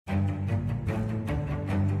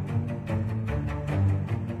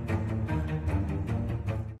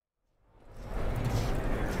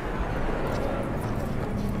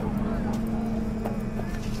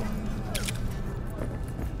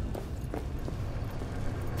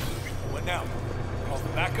What now? Call the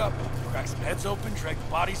backup, crack some heads open, drag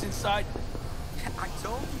the bodies inside. I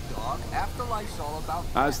told you, dog. Afterlife's all about...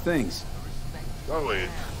 How's things? Going.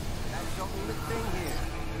 That's the only thing here.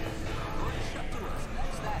 Shut to us.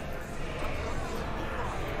 That's that.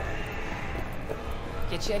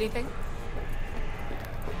 Get you anything?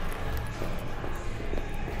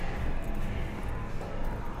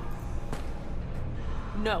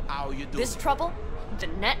 No. How you doing? This trouble, the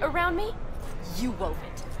net around me, you wove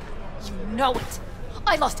it. You know it.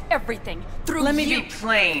 I lost everything through Let me you. be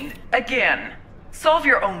plain. Again. Solve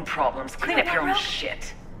your own problems. Clean up your own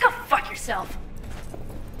shit. Go fuck yourself.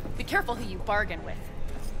 Be careful who you bargain with.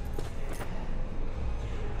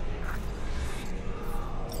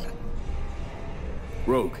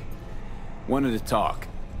 Rogue. Wanted to talk.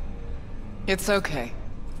 It's okay.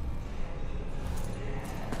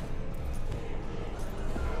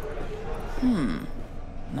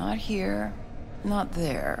 Not here, not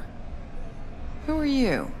there. Who are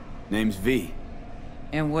you? Name's V.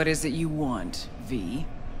 And what is it you want, V?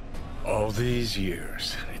 All these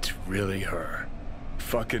years, it's really her.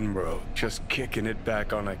 Fucking Rogue, just kicking it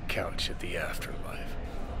back on a couch at the afterlife.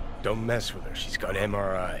 Don't mess with her, she's got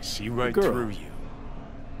MRI, see right Girl. through you.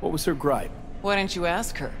 What was her gripe? Why didn't you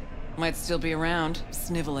ask her? Might still be around,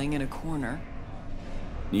 sniveling in a corner.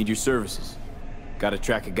 Need your services. Gotta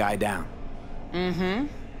track a guy down. Mm-hmm.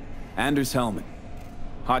 Anders Hellman.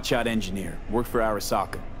 Hotshot engineer. Worked for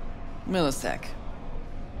Arasaka. Millisec.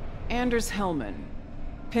 Anders Hellman.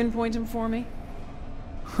 Pinpoint him for me?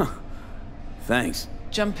 Thanks.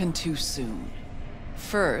 Jumping too soon.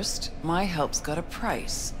 First, my help's got a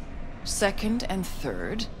price. Second and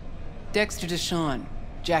third, Dexter Deshawn,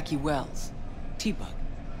 Jackie Wells, T-Bug.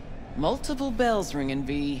 Multiple bells ringing,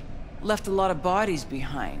 V. Left a lot of bodies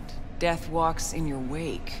behind. Death walks in your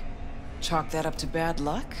wake. Chalk that up to bad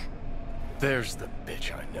luck? There's the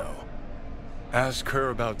bitch I know. Ask her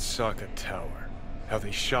about Sokka Tower. How they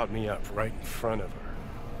shot me up right in front of her.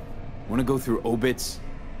 Wanna go through obits?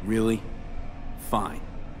 Really? Fine.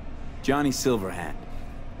 Johnny Silverhand.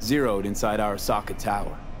 Zeroed inside Arasaka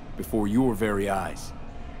Tower. Before your very eyes.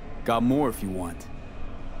 Got more if you want.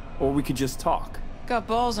 Or we could just talk. Got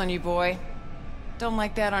balls on you, boy. Don't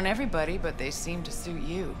like that on everybody, but they seem to suit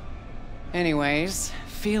you. Anyways,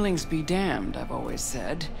 feelings be damned, I've always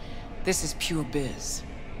said. This is pure biz.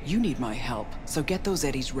 You need my help, so get those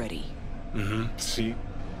eddies ready. Mm-hmm, see?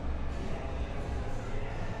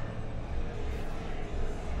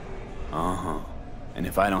 Uh-huh. And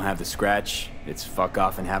if I don't have the scratch, it's fuck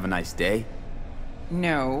off and have a nice day?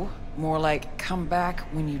 No, more like come back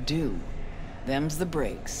when you do. Them's the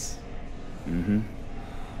breaks. Mm-hmm.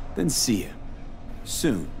 Then see ya.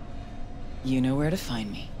 Soon. You know where to find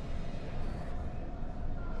me.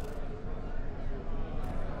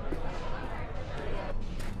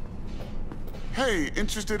 Hey,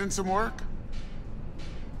 interested in some work?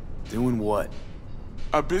 Doing what?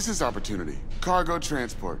 A business opportunity. Cargo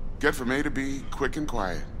transport. Get from A to B, quick and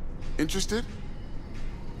quiet. Interested?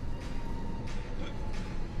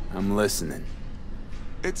 I'm listening.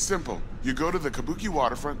 It's simple. You go to the Kabuki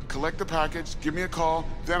waterfront, collect the package, give me a call,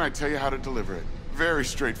 then I tell you how to deliver it. Very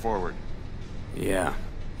straightforward. Yeah.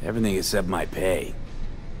 Everything except my pay.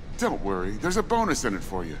 Don't worry, there's a bonus in it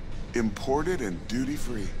for you. Imported and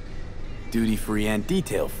duty-free. Duty-free and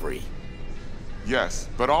detail-free. Yes,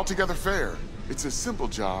 but altogether fair. It's a simple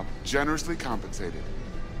job, generously compensated.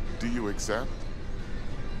 Do you accept?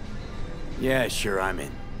 Yeah, sure, I'm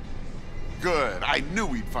in. Good, I knew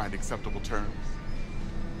we'd find acceptable terms.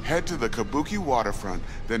 Head to the Kabuki waterfront,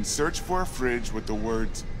 then search for a fridge with the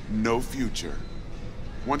words, "No future."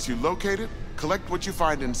 Once you locate it, collect what you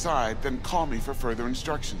find inside, then call me for further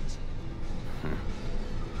instructions.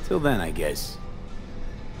 Till then, I guess.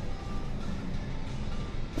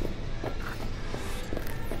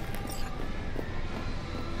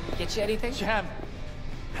 Get you anything? Jam,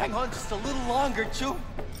 hang on just a little longer, Chew.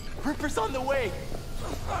 Ripper's on the way.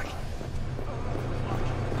 Fuck.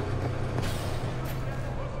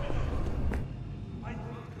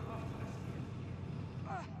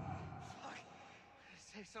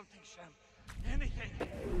 Say something, Shem. Anything.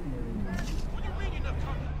 When you're reading enough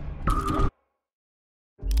time.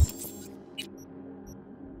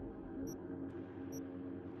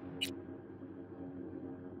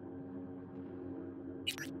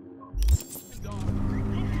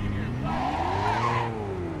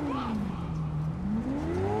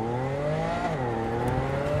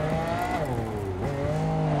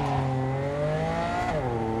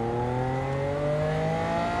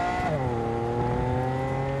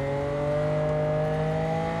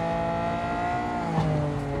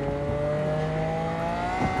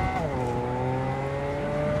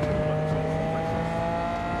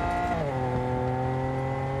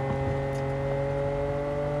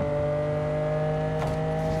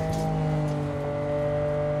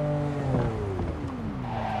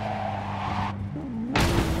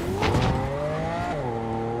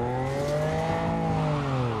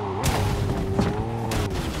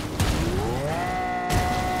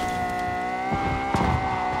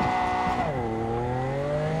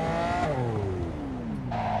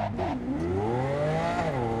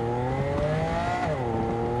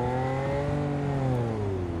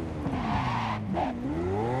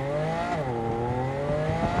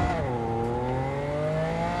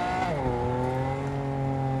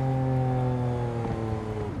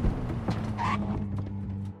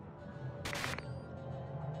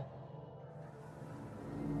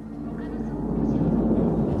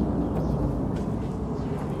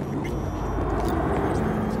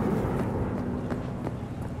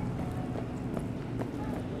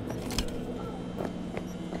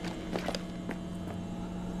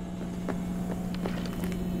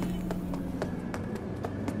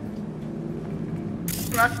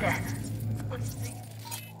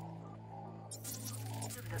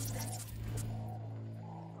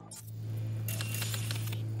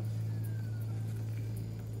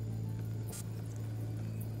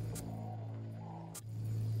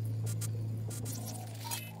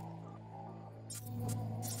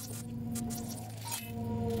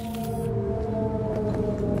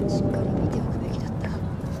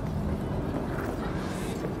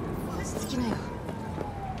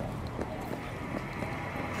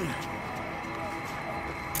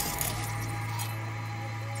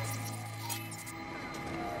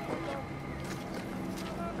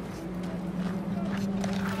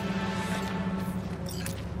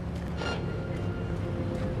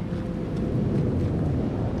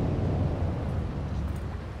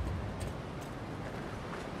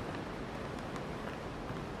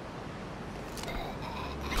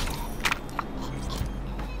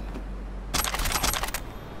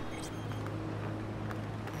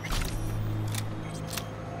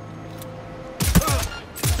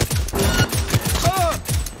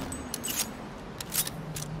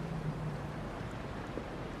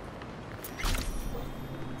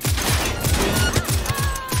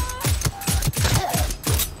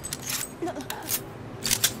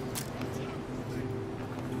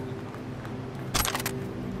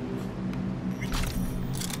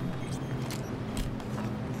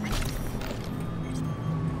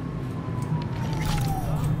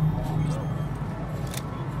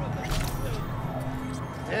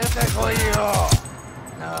 来いよ。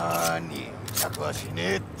なーに、客はし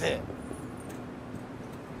ねえって。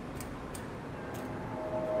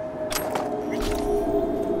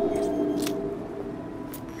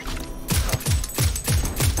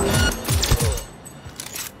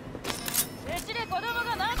うちで子供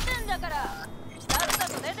が待ってんだから、さっさ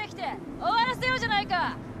と出てきて終わらせようじゃない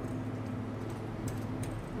か。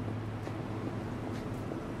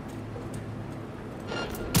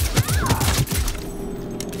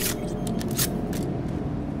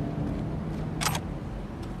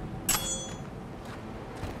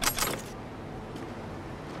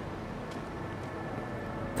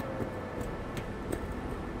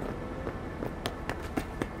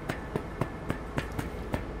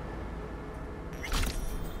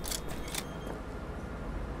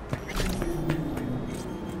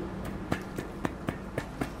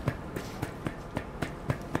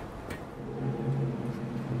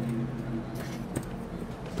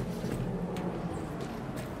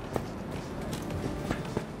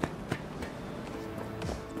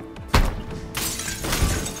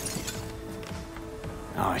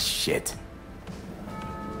Oh, shit.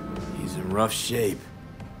 He's in rough shape,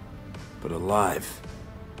 but alive.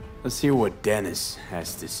 Let's hear what Dennis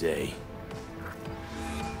has to say.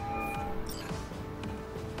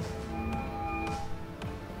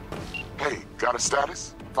 Hey, got a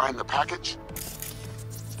status? Find the package?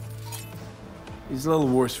 He's a little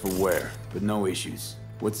worse for wear, but no issues.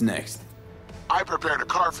 What's next? I prepared a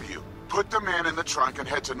car for you. Put the man in the trunk and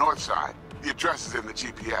head to Northside. The address is in the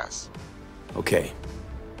GPS. Okay.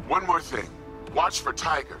 One more thing. Watch for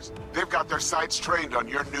tigers. They've got their sights trained on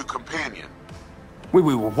your new companion. Wait,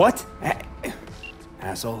 what?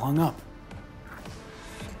 Asshole hung up.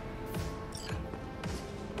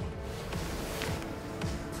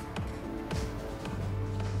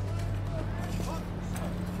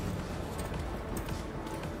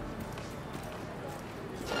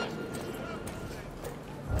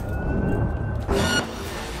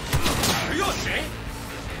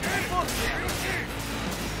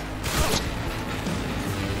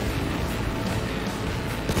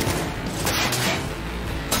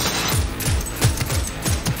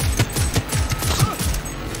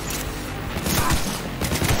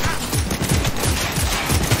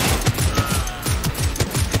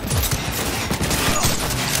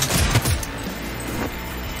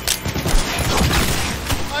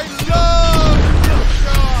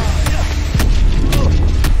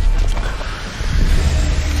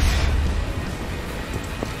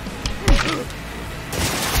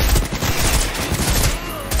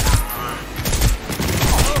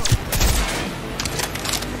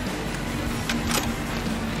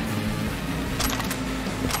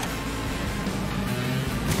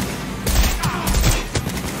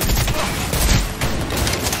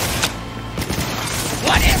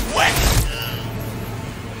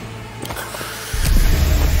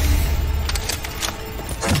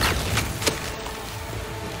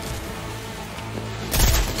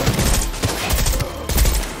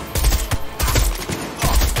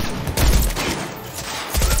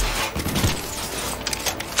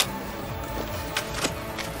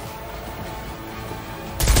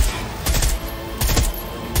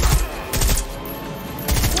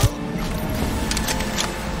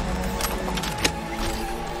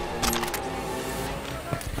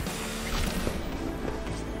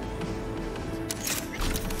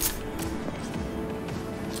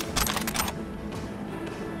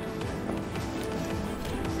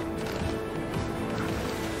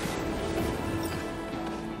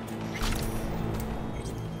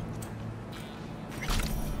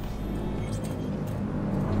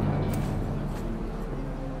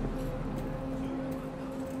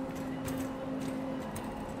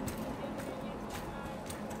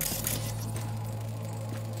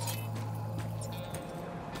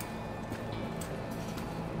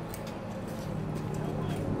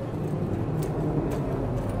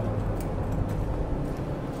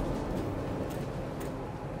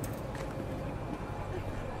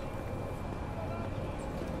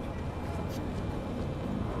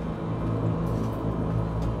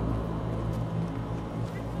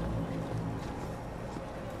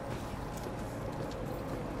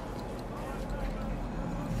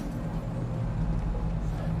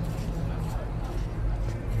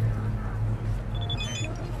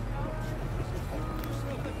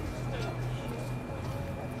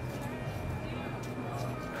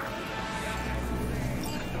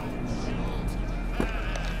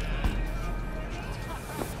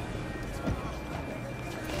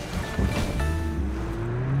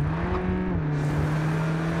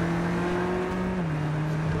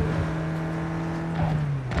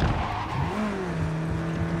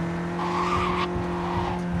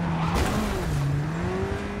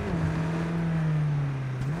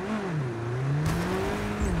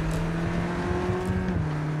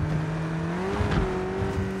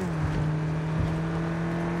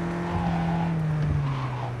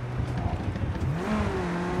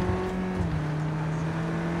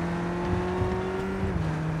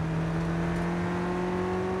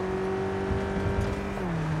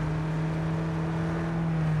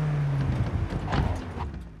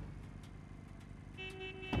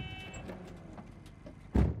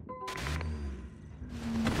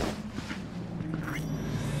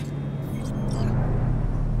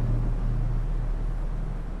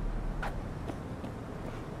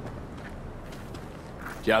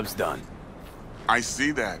 Job's done. I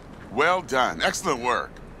see that. Well done. Excellent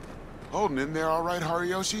work. Holding in there all right,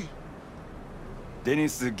 Hariyoshi?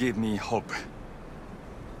 Dennis gave me hope.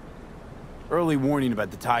 Early warning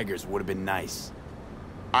about the Tigers would have been nice.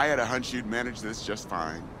 I had a hunch you'd manage this just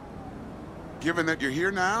fine. Given that you're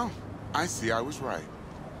here now, I see I was right.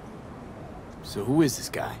 So who is this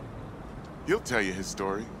guy? He'll tell you his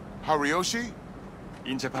story. Hariyoshi?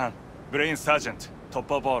 In Japan, Brain Sergeant,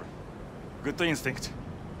 top of all. Good instinct.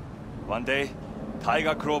 One day,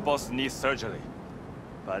 Tiger Claw boss needs surgery.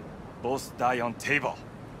 But boss die on table.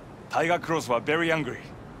 Tiger Claws were very angry.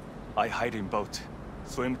 I hide in boat,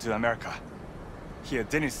 swim to America. Here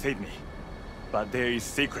Dennis saved me. But there is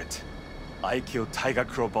secret. I killed Tiger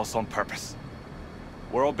Claw boss on purpose.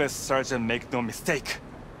 World best surgeon, make no mistake.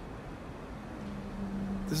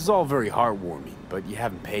 This is all very heartwarming, but you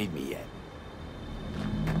haven't paid me yet.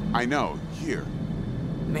 I know. Here.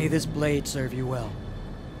 May this blade serve you well.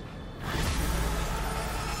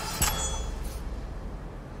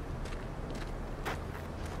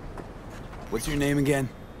 What's your name again?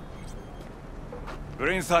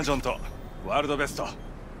 Brain Sergeant, world best.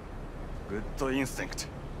 Good instinct.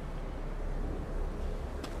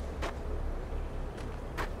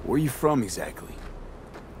 Where are you from exactly?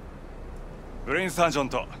 Brain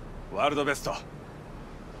Sergeant, world best.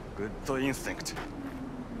 Good instinct.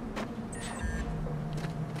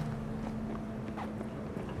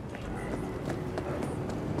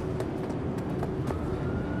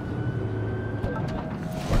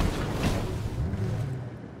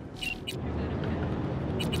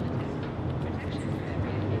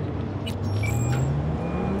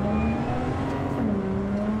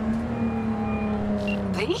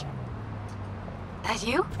 That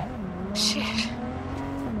you? Shit.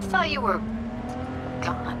 Thought you were...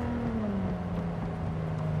 gone.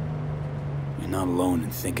 You're not alone in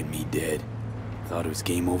thinking me dead. Thought it was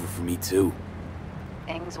game over for me too.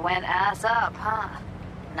 Things went ass up, huh?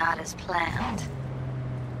 Not as planned.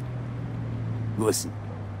 Listen,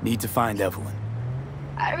 need to find Evelyn.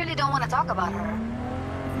 I really don't want to talk about her.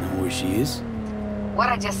 You know where she is?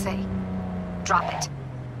 What'd I just say? Drop it.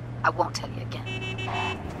 I won't tell you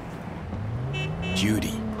again. Judy,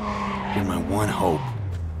 you're my one hope.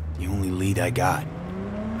 The only lead I got.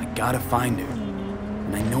 I gotta find her.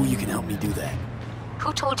 And I know you can help me do that.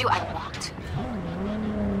 Who told you I want to?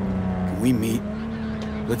 Can we meet?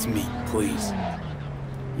 Let's meet, please.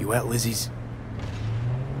 You at Lizzie's?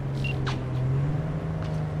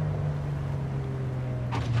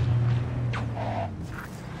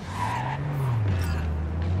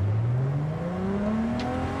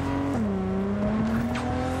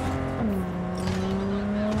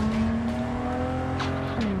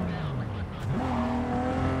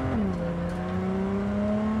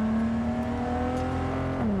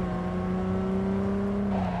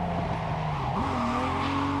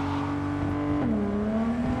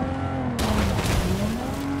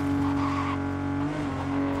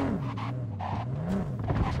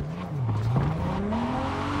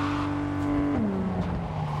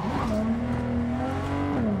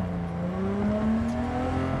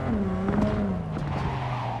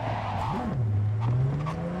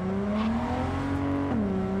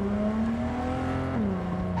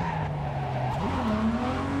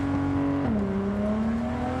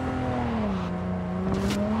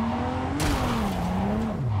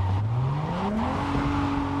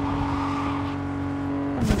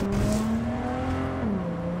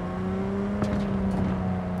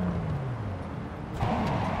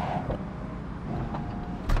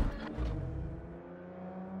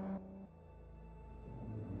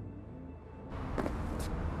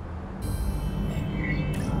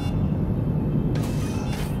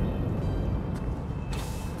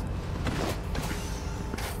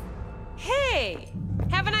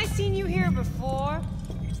 Haven't I seen you here before?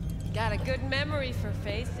 Got a good memory for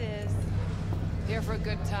faces. Here for a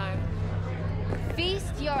good time.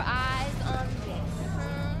 Feast your eyes on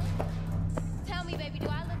this. Tell me, baby, do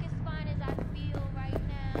I look as fine as I feel right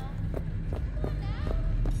now? Come on now.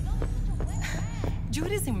 Don't be such a wet rag.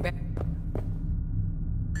 Judy's embarrassed.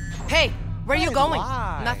 Hey, where you going?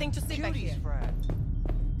 Nothing to see back here.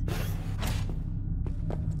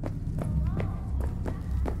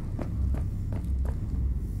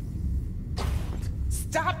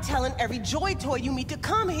 Stop telling every Joy Toy you meet to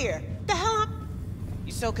come here. The hell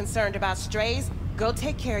You so concerned about strays? Go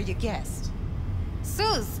take care of your guest.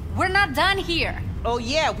 Suze, we're not done here. Oh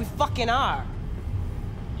yeah, we fucking are.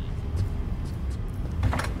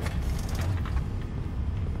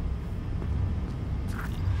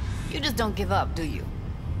 You just don't give up, do you?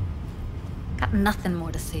 Got nothing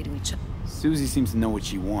more to say to each other. Susie seems to know what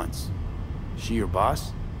she wants. She your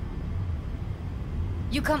boss?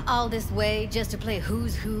 You come all this way just to play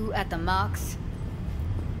who's who at the mocks?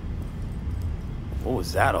 What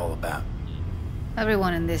was that all about?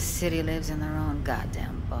 Everyone in this city lives in their own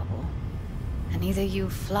goddamn bubble. And either you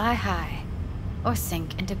fly high, or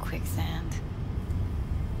sink into quicksand.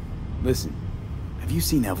 Listen, have you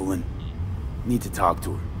seen Evelyn? Need to talk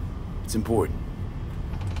to her. It's important.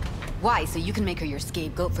 Why? So you can make her your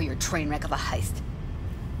scapegoat for your train wreck of a heist?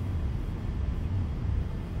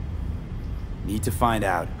 Need to find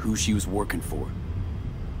out who she was working for.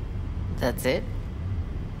 That's it?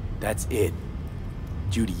 That's it.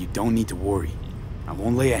 Judy, you don't need to worry. I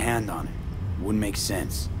won't lay a hand on it. It wouldn't make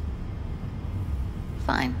sense.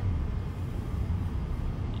 Fine.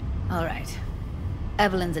 All right.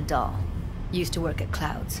 Evelyn's a doll. Used to work at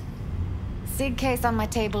Clouds. Sig case on my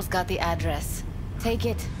table's got the address. Take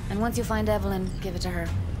it, and once you find Evelyn, give it to her.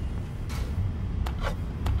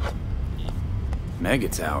 Mega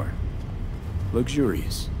Tower.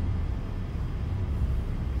 Luxurious.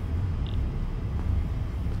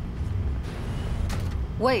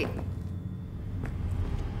 Wait.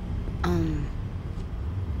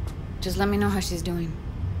 Just let me know how she's doing.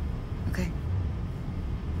 Okay?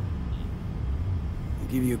 I'll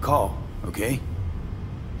give you a call, okay?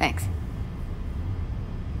 Thanks.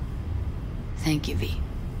 Thank you, V.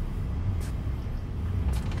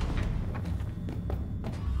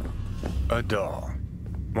 A doll.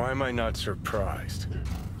 Why am I not surprised?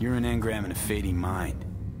 You're an engram and a fading mind.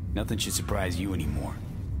 Nothing should surprise you anymore.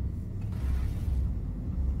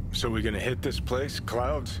 So we gonna hit this place,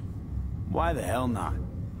 Clouds? Why the hell not?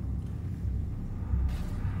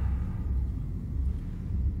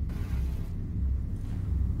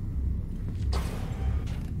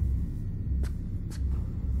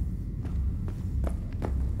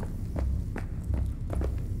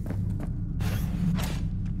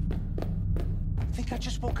 Think I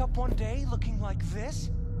just woke up one day looking like this?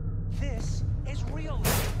 This is real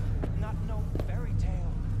life, not no fairy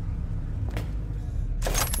tale.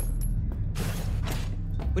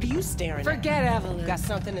 What are you staring at? Forget Evelyn. Got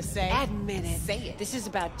something to say? Admit it. Say it. This is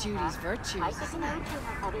about Judy's virtues.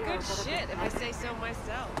 Good shit, if I say so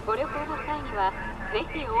myself. ご旅行の際にはぜ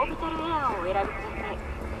ひオービタルエアーをお選びください。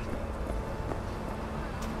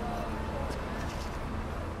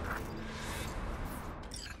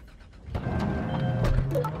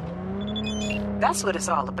 That's what it's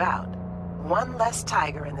all about. One less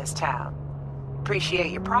tiger in this town.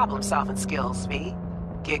 Appreciate your problem-solving skills, V.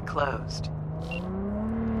 Get closed.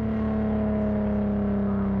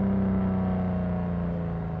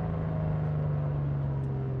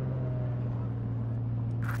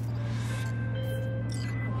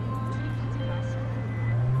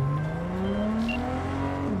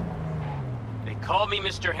 They call me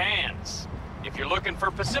Mr. Hands. If you're looking for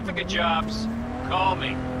Pacifica jobs, call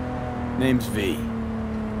me. Name's V.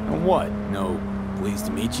 And what? No, pleased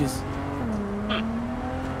to meet yous?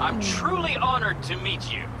 I'm truly honored to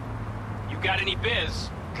meet you. You got any biz,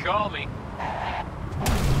 call me.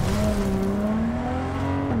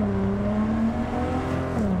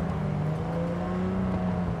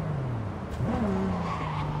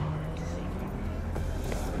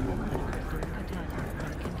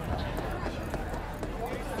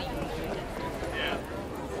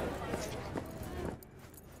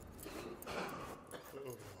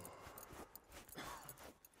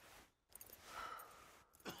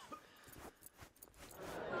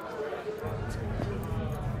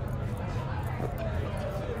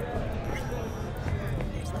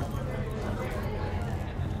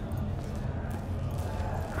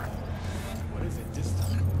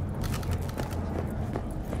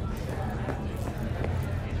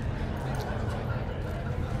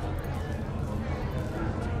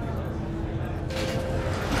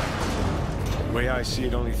 The way I see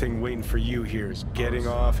it, only thing waiting for you here is getting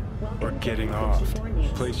off or getting off.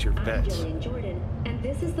 Place your bets. And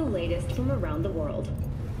this is the latest from around the world.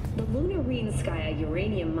 The Lunarinskaya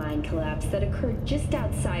uranium mine collapse that occurred just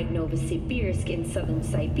outside Novosibirsk in southern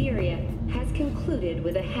Siberia has concluded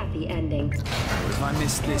with a happy ending. What have I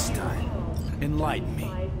missed this time? Enlighten me.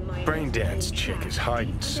 Braindance chick is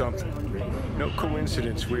hiding something. No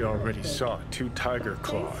coincidence we already saw 2 tiger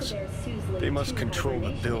claws. They must control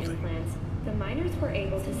the building. The miners were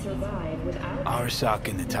able to survive without... Arasaka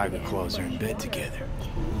and the Tiger Claws are in bed together.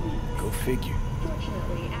 Go figure.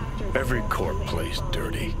 Every corp plays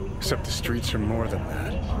dirty, except the streets are more than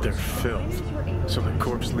that. They're filth. So the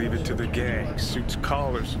corps leave it to the gang, suits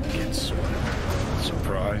collars, and gets sorted.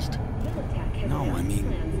 Surprised? No, I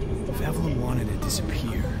mean, if Evelyn wanted to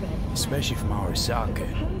disappear, especially from Arasaka,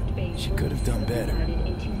 she could have done better.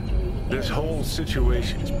 This whole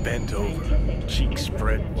situation is bent over, cheeks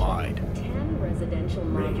spread wide. 10 residential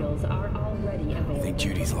modules are already available. I think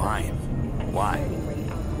Judy's lying. Why?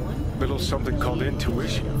 Little something called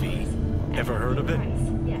intuition, V. Ever heard of it?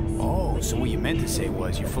 Oh, so what you meant to say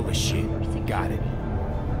was you're full of shit. Got it.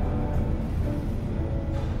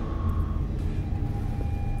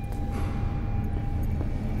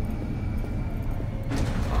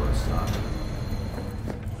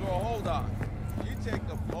 So hold on. You take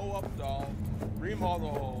the blow-up doll, remodel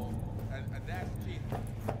the hole, and that's cheating.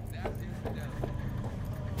 That's infidelity.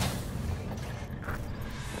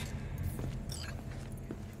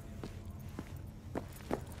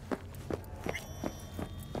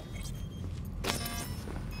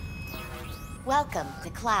 Welcome to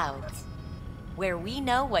Clouds, where we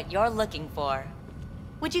know what you're looking for.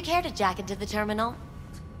 Would you care to jack into the terminal?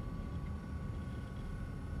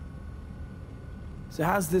 So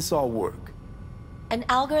how's this all work? An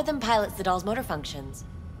algorithm pilots the doll's motor functions.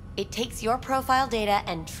 It takes your profile data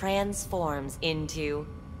and transforms into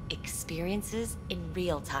experiences in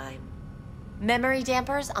real time. Memory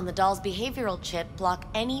dampers on the doll's behavioral chip block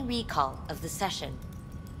any recall of the session.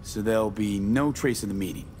 So there'll be no trace of the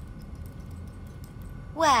meeting.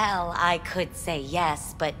 Well, I could say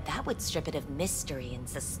yes, but that would strip it of mystery and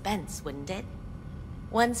suspense, wouldn't it?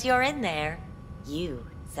 Once you're in there, you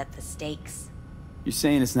set the stakes. You're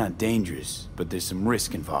saying it's not dangerous, but there's some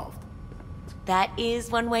risk involved. That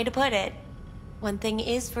is one way to put it. One thing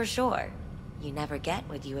is for sure. You never get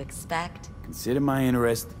what you expect. Consider my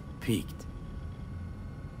interest piqued.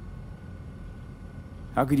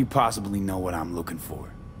 How could you possibly know what I'm looking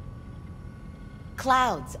for?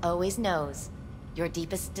 Clouds always knows. Your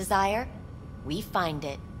deepest desire, we find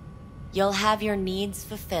it. You'll have your needs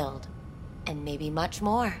fulfilled, and maybe much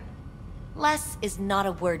more. Less is not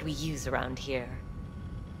a word we use around here.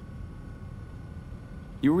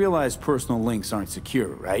 You realize personal links aren't secure,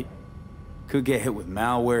 right? Could get hit with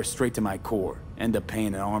malware straight to my core, end up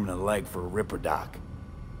paying an arm and a leg for a Ripper doc.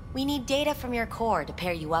 We need data from your core to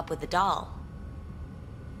pair you up with the doll.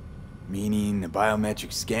 Meaning a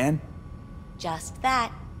biometric scan? Just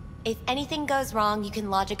that. If anything goes wrong, you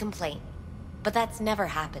can lodge a complaint. But that's never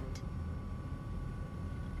happened.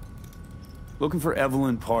 Looking for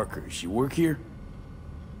Evelyn Parker. She work here?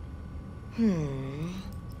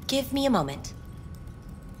 Give me a moment.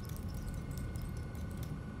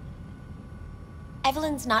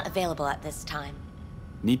 Evelyn's not available at this time.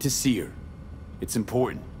 Need to see her. It's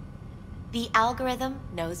important. The algorithm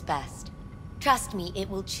knows best. Trust me, it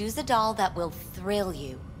will choose a doll that will thrill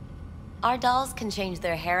you. Our dolls can change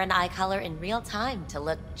their hair and eye color in real time to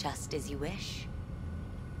look just as you wish.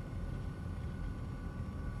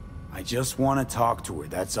 I just want to talk to her,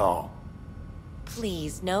 that's all.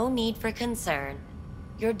 Please, no need for concern.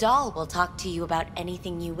 Your doll will talk to you about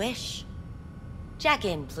anything you wish. Jack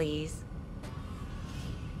in, please.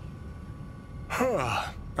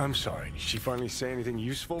 I'm sorry, did she finally say anything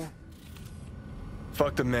useful?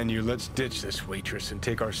 Fuck the menu, let's ditch this waitress and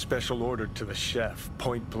take our special order to the chef,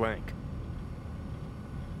 point blank.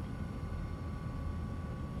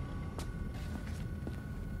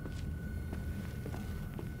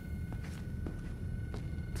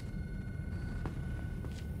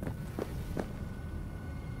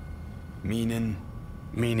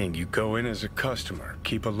 Meaning you go in as a customer,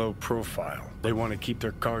 keep a low profile. They want to keep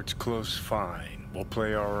their cards close, fine. We'll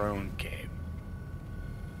play our own game.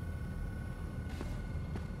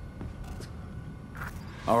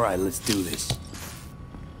 All right, let's do this.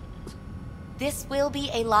 This will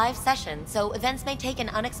be a live session, so events may take an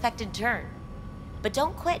unexpected turn. But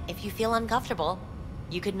don't quit if you feel uncomfortable.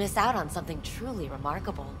 You could miss out on something truly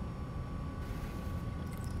remarkable.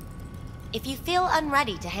 If you feel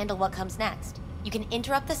unready to handle what comes next, you can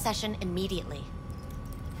interrupt the session immediately.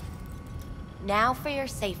 Now for your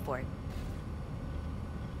safe word.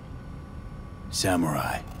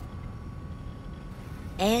 Samurai.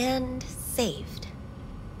 And saved.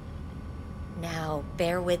 Now,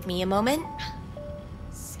 bear with me a moment.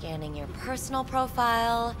 Scanning your personal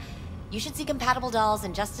profile. You should see compatible dolls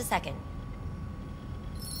in just a second.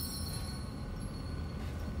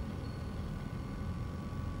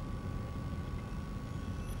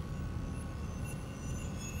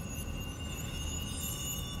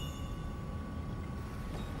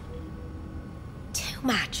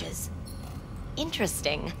 Matches.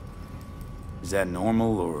 Interesting. Is that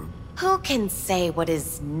normal, or...? Who can say what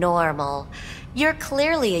is normal? You're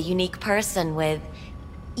clearly a unique person with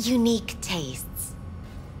unique tastes.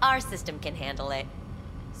 Our system can handle it.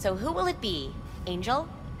 So who will it be? Angel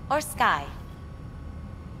or Sky?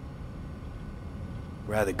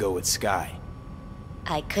 Rather go with Sky.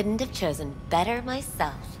 I couldn't have chosen better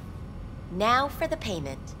myself. Now for the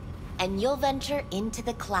payment, and you'll venture into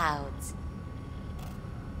the clouds.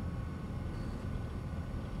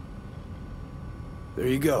 There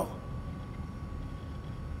you go.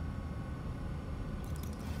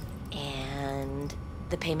 And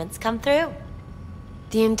the payments come through.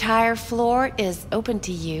 The entire floor is open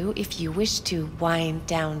to you if you wish to wind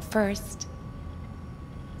down first.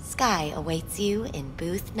 Sky awaits you in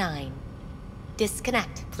booth 9.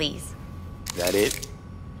 Disconnect, please. That it?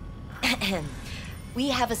 We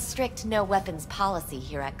have a strict no weapons policy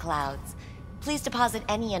here at Clouds. Please deposit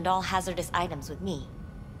any and all hazardous items with me.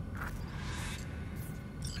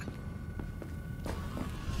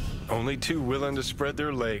 Only two willing to spread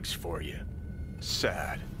their legs for you.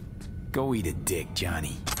 Sad. Go eat a dick,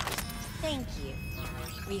 Johnny. Thank you.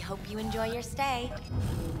 We hope you enjoy your stay.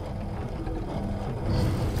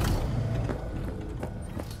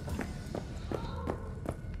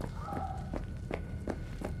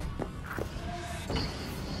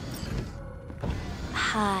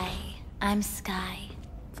 Hi, I'm Sky.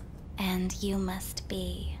 And you must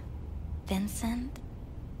be... Vincent?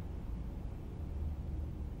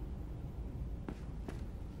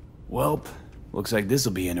 Welp, looks like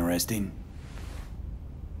this'll be interesting.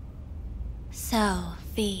 So,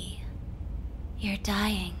 V, you're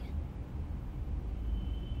dying.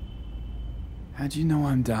 How'd you know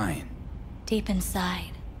I'm dying? Deep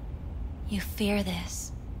inside, you fear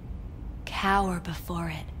this. Cower before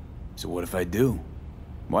it. So what if I do?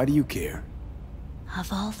 Why do you care?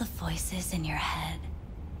 Of all the voices in your head,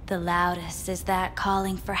 the loudest is that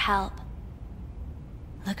calling for help.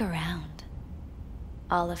 Look around.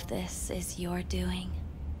 All of this is your doing.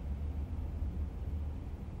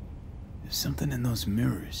 There's something in those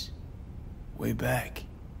mirrors. Way back.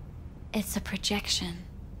 It's a projection.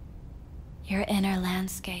 Your inner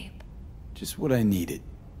landscape. Just what I needed.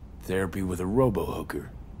 Therapy with a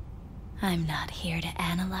robo-hooker. I'm not here to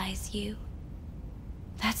analyze you.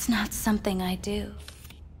 That's not something I do.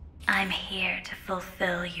 I'm here to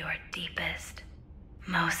fulfill your deepest,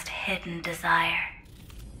 most hidden desire.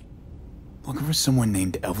 Looking for someone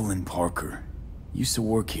named Evelyn Parker. Used to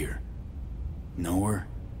work here. Know her?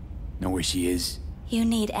 Know where she is? You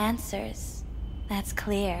need answers. That's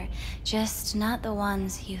clear. Just not the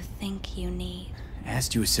ones you think you need.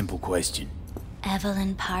 Asked you a simple question.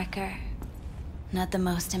 Evelyn Parker. Not the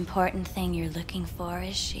most important thing you're looking for,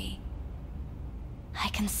 is she? I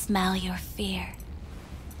can smell your fear.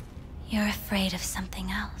 You're afraid of something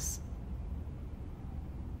else.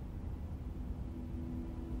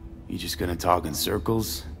 You just gonna talk in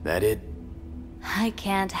circles? That it? I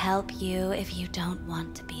can't help you if you don't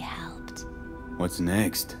want to be helped. What's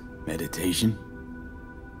next? Meditation?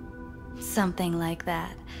 Something like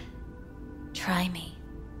that. Try me.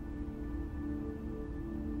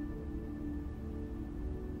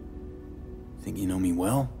 Think you know me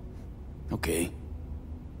well? Okay.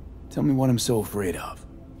 Tell me what I'm so afraid of.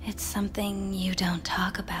 It's something you don't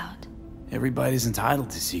talk about. Everybody's entitled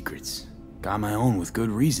to secrets. Got my own with good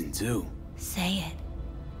reason, too. Say it.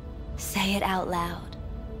 Say it out loud.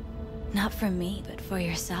 Not for me, but for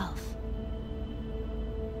yourself.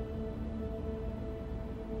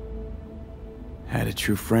 Had a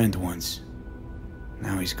true friend once.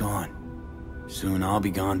 Now he's gone. Soon I'll be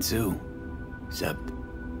gone, too. Except,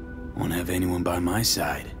 won't have anyone by my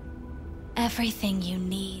side. Everything you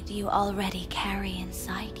need, you already carry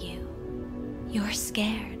inside you. You're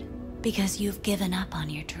scared because you've given up on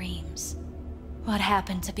your dreams. What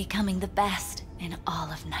happened to becoming the best in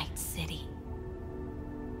all of Night City?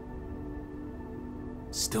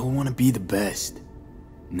 Still want to be the best.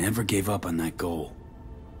 Never gave up on that goal.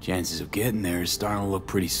 Chances of getting there is starting to look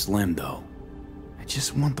pretty slim, though. I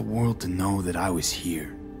just want the world to know that I was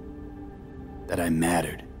here. That I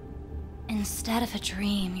mattered. Instead of a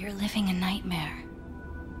dream, you're living a nightmare.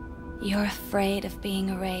 You're afraid of being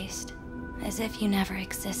erased, as if you never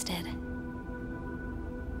existed.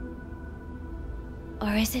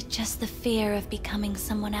 Or is it just the fear of becoming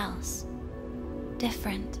someone else?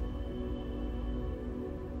 Different?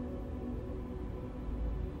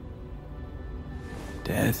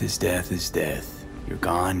 Death is death is death. You're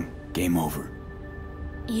gone, game over.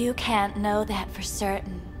 You can't know that for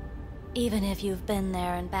certain, even if you've been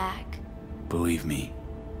there and back. Believe me,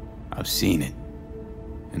 I've seen it.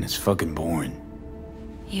 And it's fucking boring.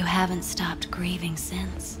 You haven't stopped grieving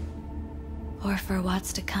since. Or for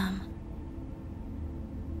what's to come.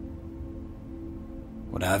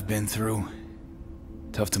 What I've been through,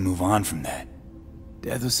 tough to move on from that.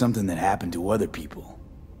 Death was something that happened to other people.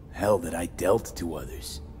 Hell, that I dealt to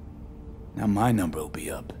others. Now my number will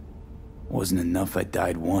be up. Wasn't enough I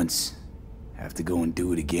died once. Have to go and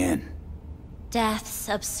do it again. Death's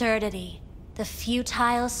absurdity, the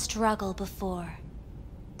futile struggle before.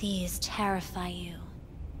 These terrify you.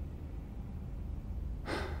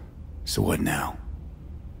 So what now?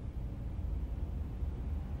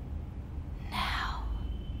 Now,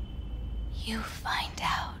 you find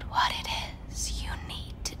out what it is you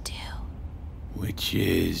need to do. Which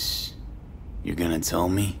is... you're gonna tell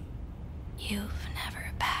me? You've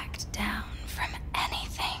never backed down from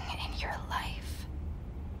anything in your life.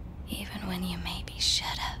 Even when you maybe should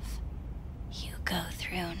have. You go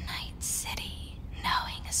through Night City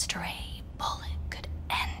knowing a stray bullet could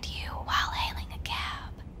end you while hailing a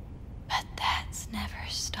cab. But that's never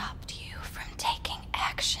stopped you from taking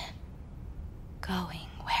action. Going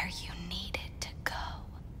where you needed to go.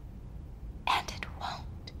 And it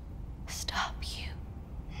won't stop you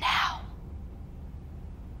now.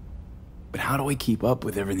 But how do I keep up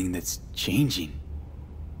with everything that's changing?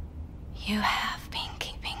 You have been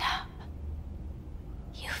keeping up.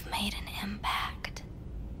 You've made an impact.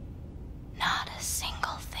 Not a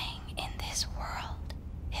single thing in this world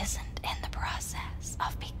isn't in the process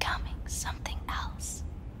of becoming something else.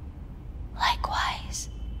 Likewise,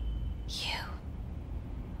 you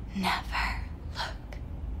never look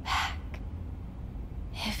back.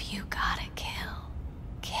 If you gotta kill,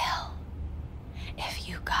 kill. If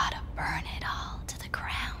you gotta burn it all to the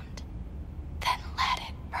ground, then let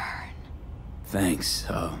it burn. Thanks,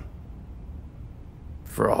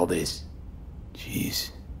 for all this.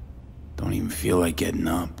 Jeez. Don't even feel like getting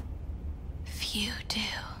up. Few do.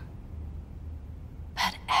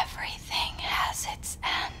 But everything has its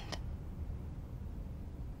end.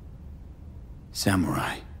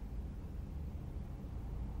 Samurai.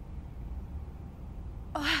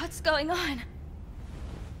 Oh, what's going on?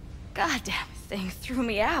 Goddamn thing threw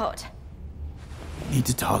me out. I need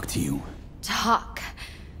to talk to you. Talk?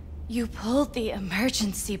 You pulled the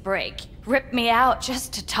emergency brake, ripped me out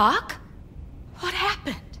just to talk? What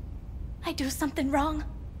happened? I do something wrong?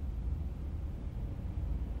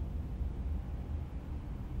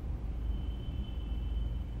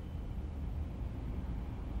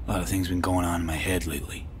 A lot of things been going on in my head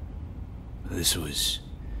lately. This was...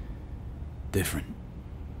 different.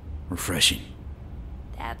 Refreshing.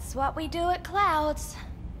 That's what we do at Clouds.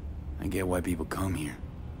 I get why people come here.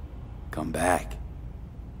 Come back.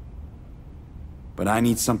 But I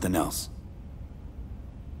need something else.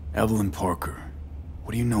 Evelyn Parker.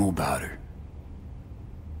 What do you know about her?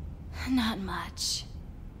 Not much.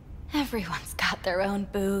 Everyone's got their own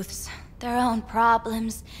booths, their own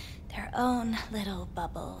problems, their own little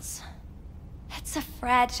bubbles. It's a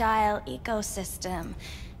fragile ecosystem.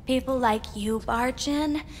 People like you barge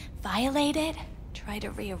in, violate it, try to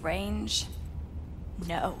rearrange.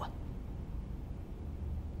 No.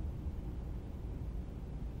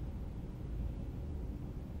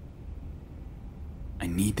 I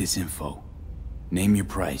need this info. Name your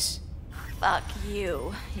price. Fuck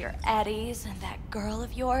you, your Eddies, and that girl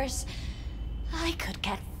of yours. I could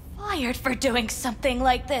get fired for doing something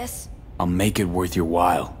like this. I'll make it worth your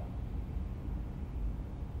while.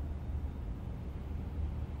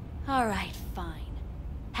 Alright, fine.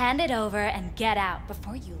 Hand it over and get out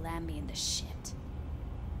before you land me in the shit.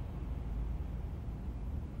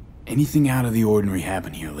 Anything out of the ordinary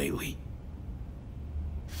happen here lately?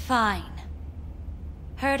 Fine.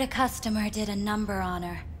 Heard a customer did a number on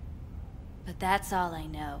her. But that's all I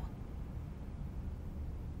know.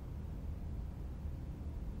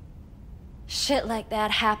 Shit like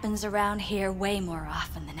that happens around here way more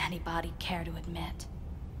often than anybody'd care to admit.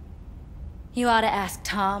 You ought to ask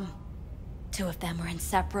Tom. Two of them were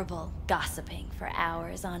inseparable, gossiping for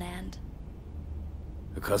hours on end.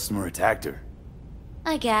 A customer attacked her.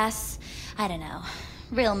 I guess. I don't know.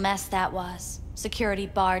 Real mess that was. Security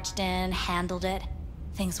barged in, handled it.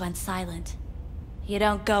 Things went silent. You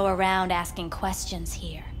don't go around asking questions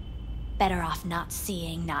here. Better off not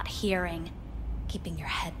seeing, not hearing. Keeping your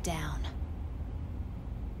head down.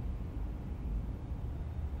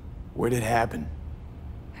 Where'd it happen?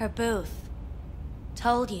 Her booth.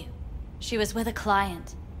 Told you. She was with a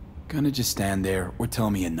client. Gonna just stand there or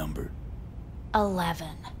tell me a number. 11.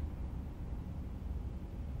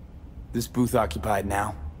 This booth occupied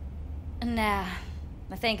now? Nah.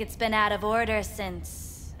 I think it's been out of order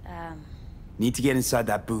since, Need to get inside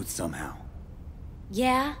that booth somehow.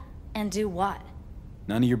 Yeah? And do what?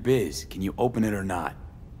 None of your biz. Can you open it or not?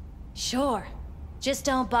 Sure. Just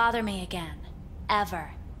don't bother me again.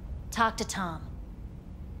 Ever. Talk to Tom.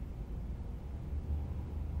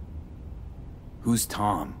 Who's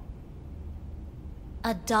Tom?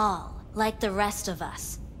 A doll, like the rest of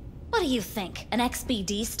us. What do you think, an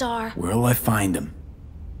XBD star? Where'll I find him?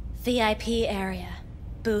 VIP area.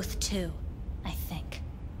 Booth 2. I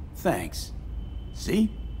Thanks.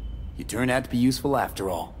 See? You turned out to be useful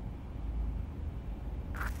after all.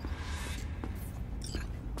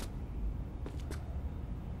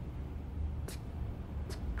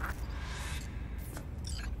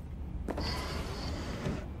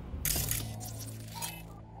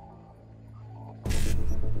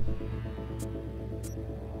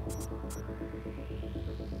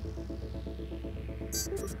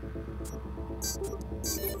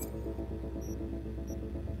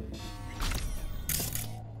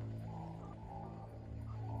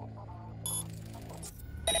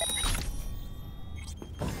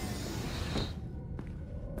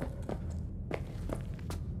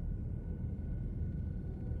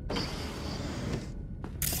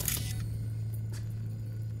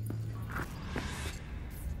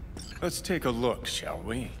 Let's take a look, shall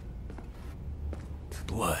we?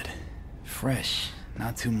 Blood. Fresh.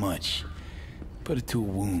 Not too much. Put it to a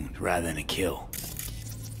wound rather than a kill.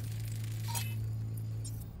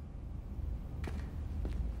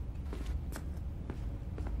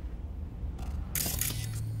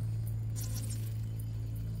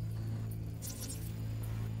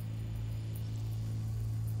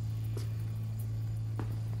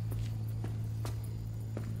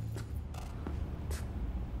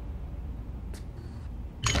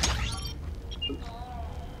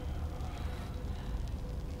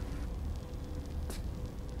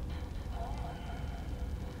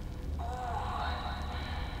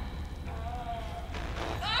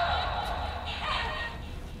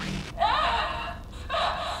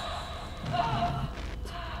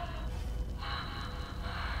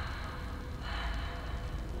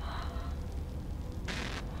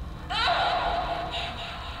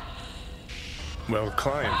 Well,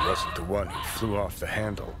 Client wasn't the one who flew off the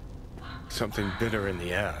handle. Something bit her in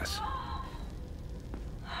the ass.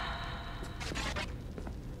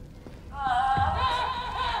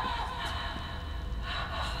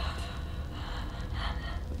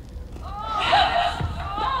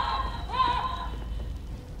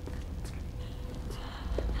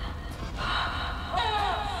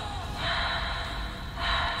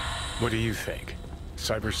 What do you think?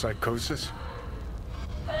 Cyberpsychosis?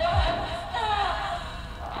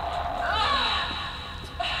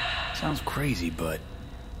 Sounds crazy, but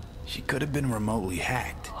she could have been remotely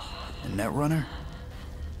hacked. A netrunner?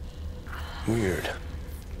 Weird.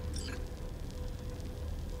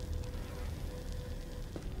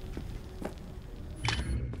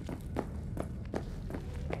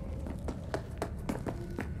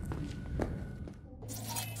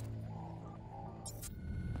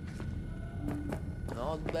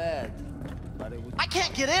 Not bad. But it was... I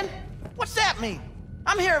can't get in? What's that mean?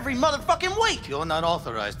 I'm here every motherfucking week! You're not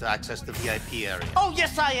authorized to access the VIP area. Oh,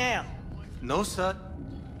 yes I am! No, sir.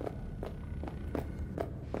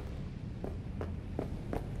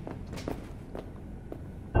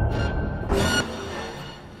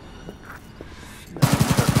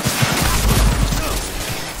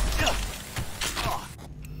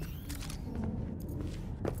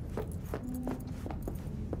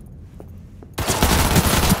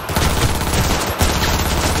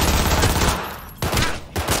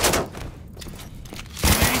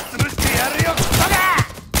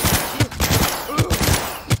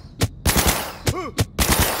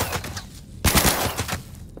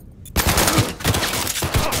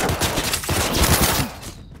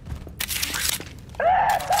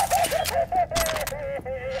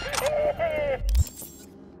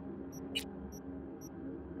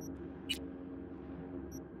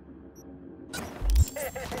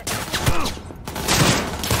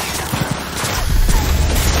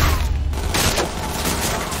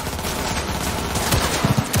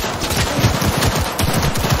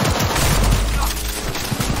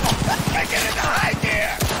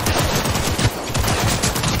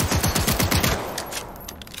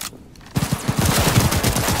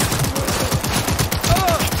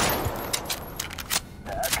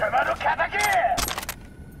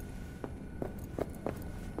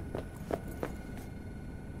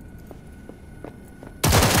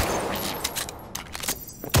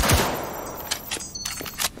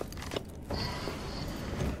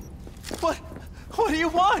 What do you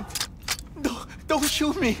want? Don't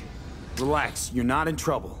shoot me. Relax, you're not in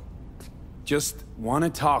trouble. Just want to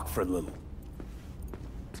talk for a little.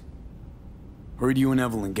 Heard you and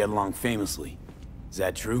Evelyn get along famously. Is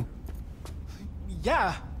that true?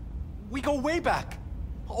 Yeah. We go way back.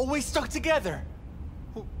 Always stuck together.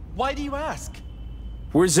 Why do you ask?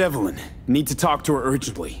 Where's Evelyn? Need to talk to her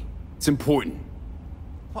urgently. It's important.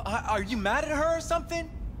 Are you mad at her or something?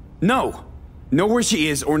 No. Know where she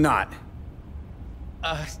is or not.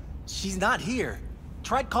 She's not here.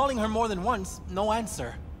 Tried calling her more than once, no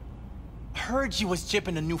answer. heard she was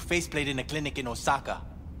chipping a new faceplate in a clinic in Osaka.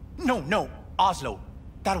 No, Oslo.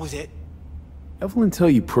 That was it. Evelyn tell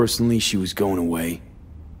you personally she was going away?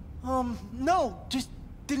 No, just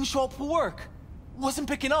didn't show up for work. Wasn't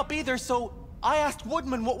picking up either, so I asked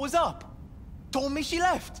Woodman what was up. Told me she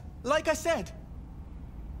left, like I said.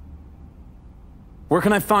 Where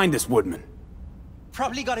can I find this Woodman?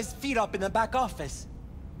 Probably got his feet up in the back office.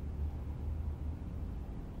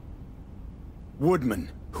 Woodman,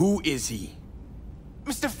 who is he?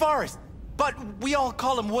 Mr. Forrest, but we all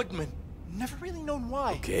call him Woodman. Never really known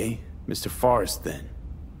why. Okay, Mr. Forrest then.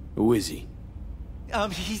 Who is he?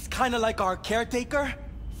 He's kinda like our caretaker.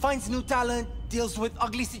 Finds new talent, deals with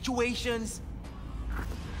ugly situations.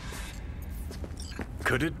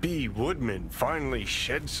 Could it be Woodman finally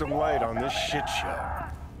shed some light on this shit show?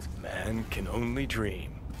 Man can only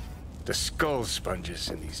dream. The skull sponges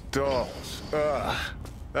in these dolls. Ugh,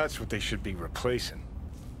 that's what they should be replacing.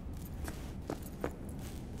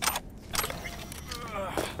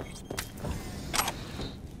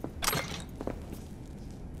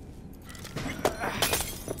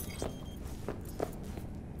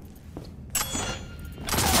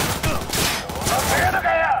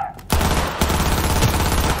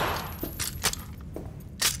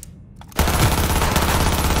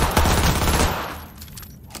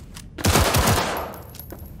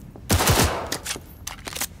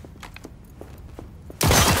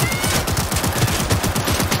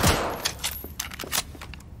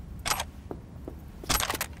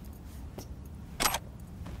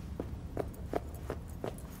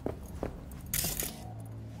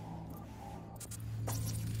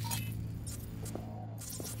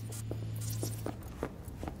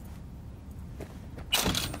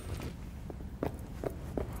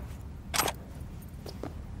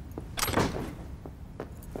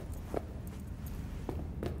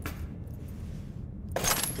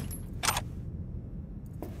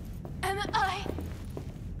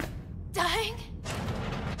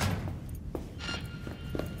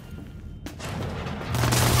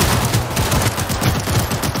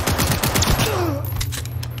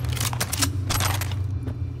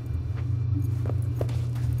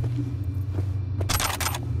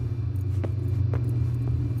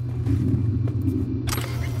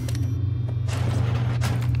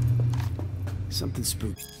 Something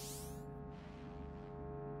spooky.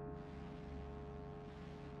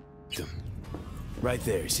 Right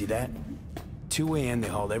there, see that? 2 a.m. they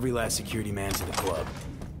hauled every last security man to the club.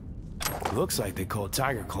 Looks like they called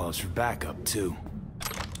Tiger Claws for backup, too.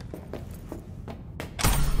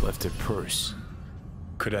 Left her purse.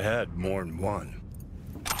 Could have had more than one.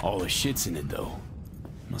 All the shit's in it, though.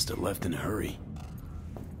 Must have left in a hurry.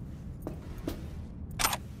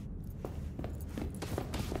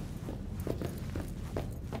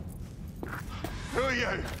 Who are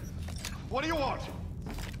you? What do you want?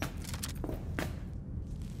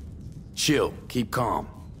 Chill, keep calm.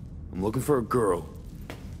 I'm looking for a girl.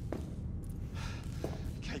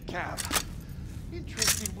 Okay, Cap.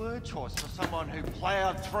 Interesting word choice for someone who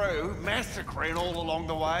plowed through, massacring all along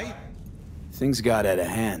the way. Things got out of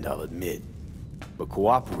hand, I'll admit. But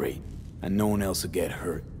cooperate, and no one else will get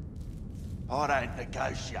hurt. I don't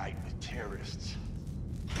negotiate with terrorists.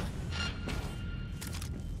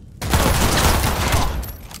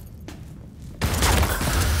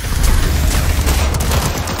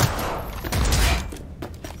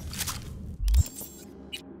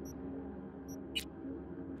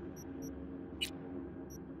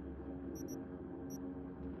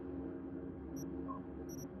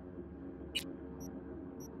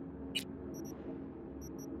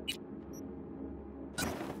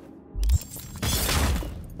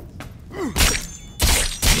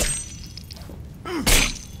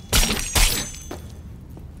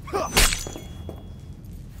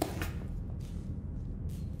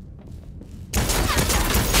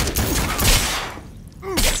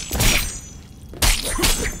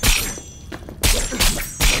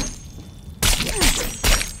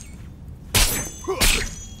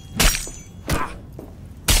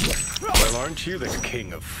 Aren't you the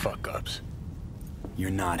king of fuck-ups? You're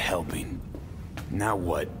not helping. Now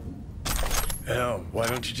what? Hell, why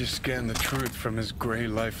don't you just scan the truth from his gray,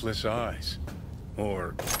 lifeless eyes?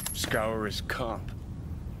 Or scour his comp?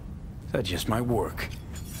 That just might work.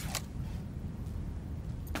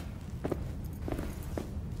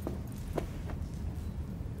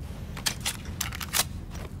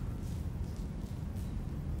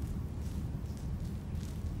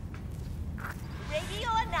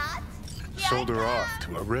 Sold her off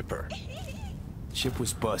to a ripper. Ship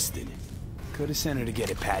was busted. Could have sent her to get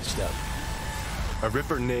it patched up. A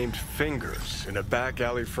ripper named Fingers in a back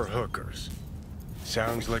alley for hookers.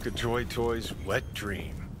 Sounds like a Joy Toy's wet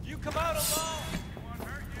dream. You come out alone!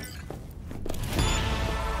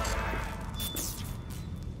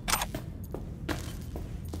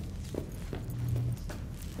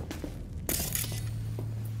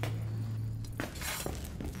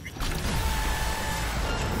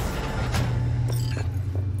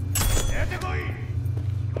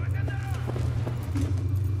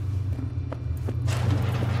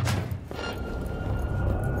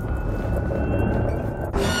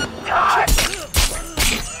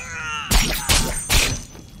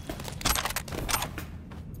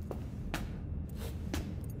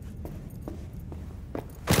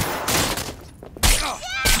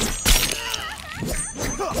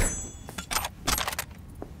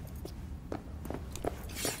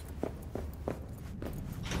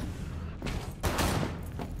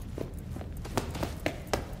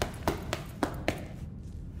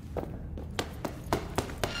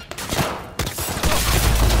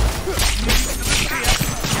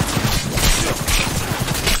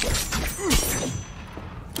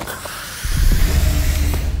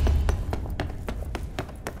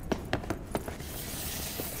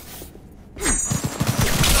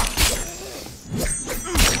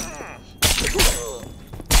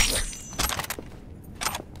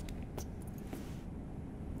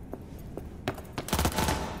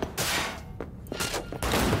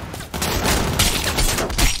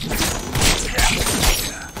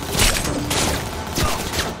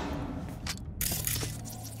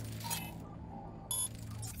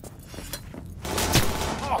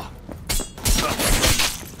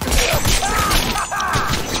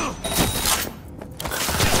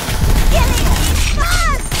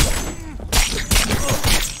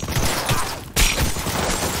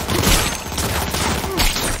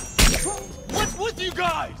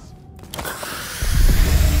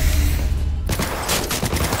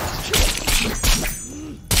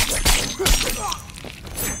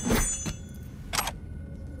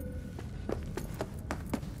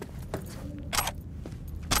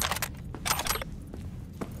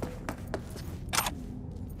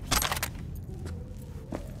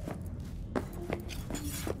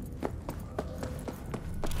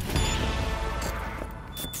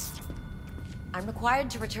 I'm required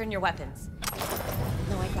to return your weapons.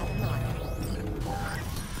 No, I'd rather not.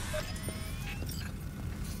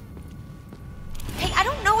 Hey, I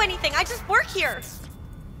don't know anything. I just work here.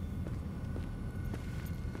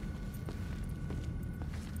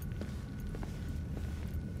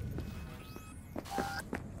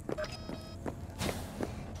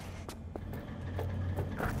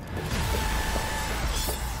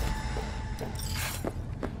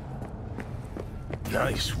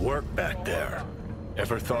 Nice work back there.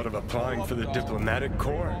 Ever thought of applying for the diplomatic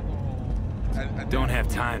corps? Don't have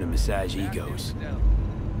time to massage egos.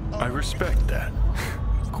 I respect that.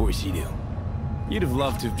 Of course you do. You'd have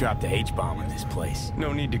loved to have dropped the H-bomb in this place.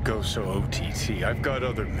 No need to go so OTT. I've got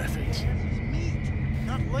other methods.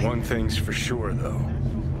 One thing's for sure, though.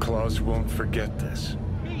 Claus won't forget this.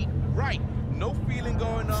 Right. No feeling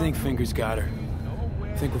going on. Think Fingers got her.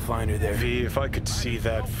 Think we'll find her there. V, if I could see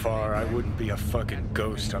that far, I wouldn't be a fucking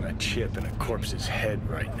ghost on a chip in a corpse's head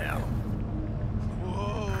right now.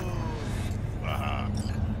 Whoa.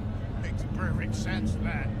 Makes perfect sense,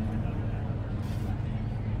 that.